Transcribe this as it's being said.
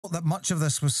That much of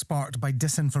this was sparked by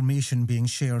disinformation being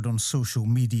shared on social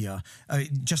media.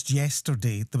 Just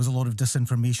yesterday, there was a lot of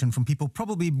disinformation from people,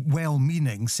 probably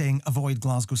well-meaning, saying avoid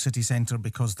Glasgow city centre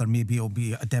because there will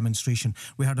be a demonstration.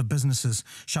 We heard of businesses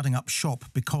shutting up shop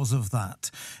because of that.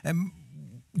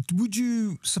 Would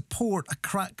you support a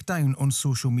crackdown on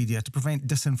social media to prevent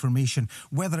disinformation,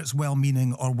 whether it's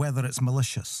well-meaning or whether it's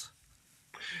malicious?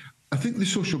 I think the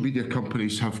social media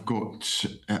companies have got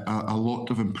a lot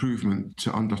of improvement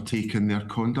to undertake in their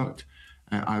conduct.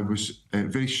 I was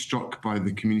very struck by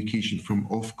the communication from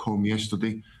Ofcom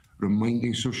yesterday,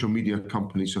 reminding social media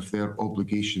companies of their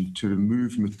obligation to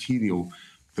remove material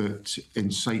that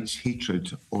incites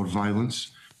hatred or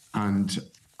violence. And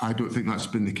I don't think that's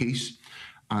been the case.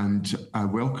 And I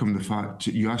welcome the fact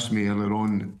you asked me earlier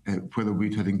on whether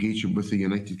we'd had engagement with the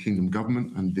United Kingdom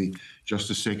government, and the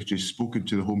Justice Secretary has spoken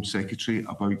to the Home Secretary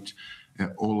about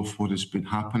all of what has been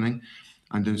happening.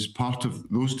 And as part of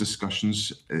those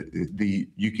discussions, the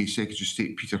UK Secretary of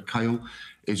State, Peter Kyle,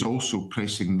 is also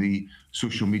pressing the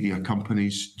social media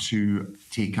companies to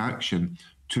take action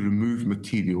to remove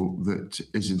material that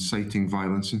is inciting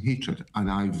violence and hatred. And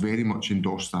I very much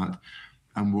endorse that,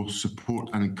 and will support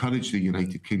and encourage the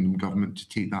United Kingdom government to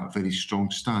take that very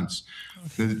strong stance.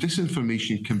 Okay. Now, the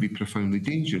disinformation can be profoundly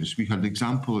dangerous. We had an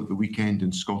example at the weekend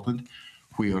in Scotland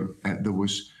where there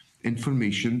was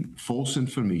information, false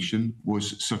information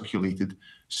was circulated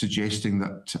suggesting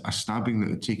that a stabbing that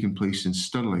had taken place in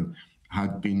Stirling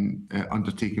had been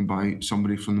undertaken by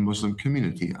somebody from the Muslim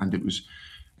community, and it was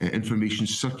information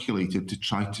circulated to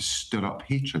try to stir up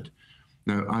hatred.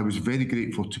 Now, I was very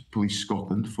grateful to Police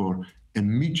Scotland for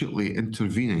immediately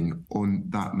intervening on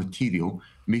that material,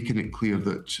 making it clear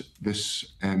that this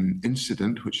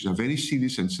incident, which is a very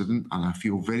serious incident, and I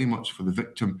feel very much for the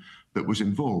victim that was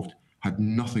involved, had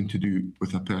nothing to do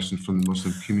with a person from the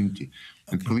Muslim community.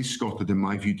 Okay. And Police Scotland, in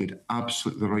my view, did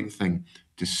absolutely the right thing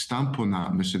to stamp on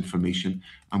that misinformation,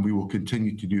 and we will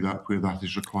continue to do that where that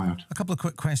is required. A couple of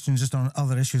quick questions just on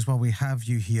other issues while we have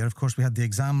you here. Of course, we had the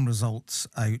exam results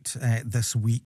out this week.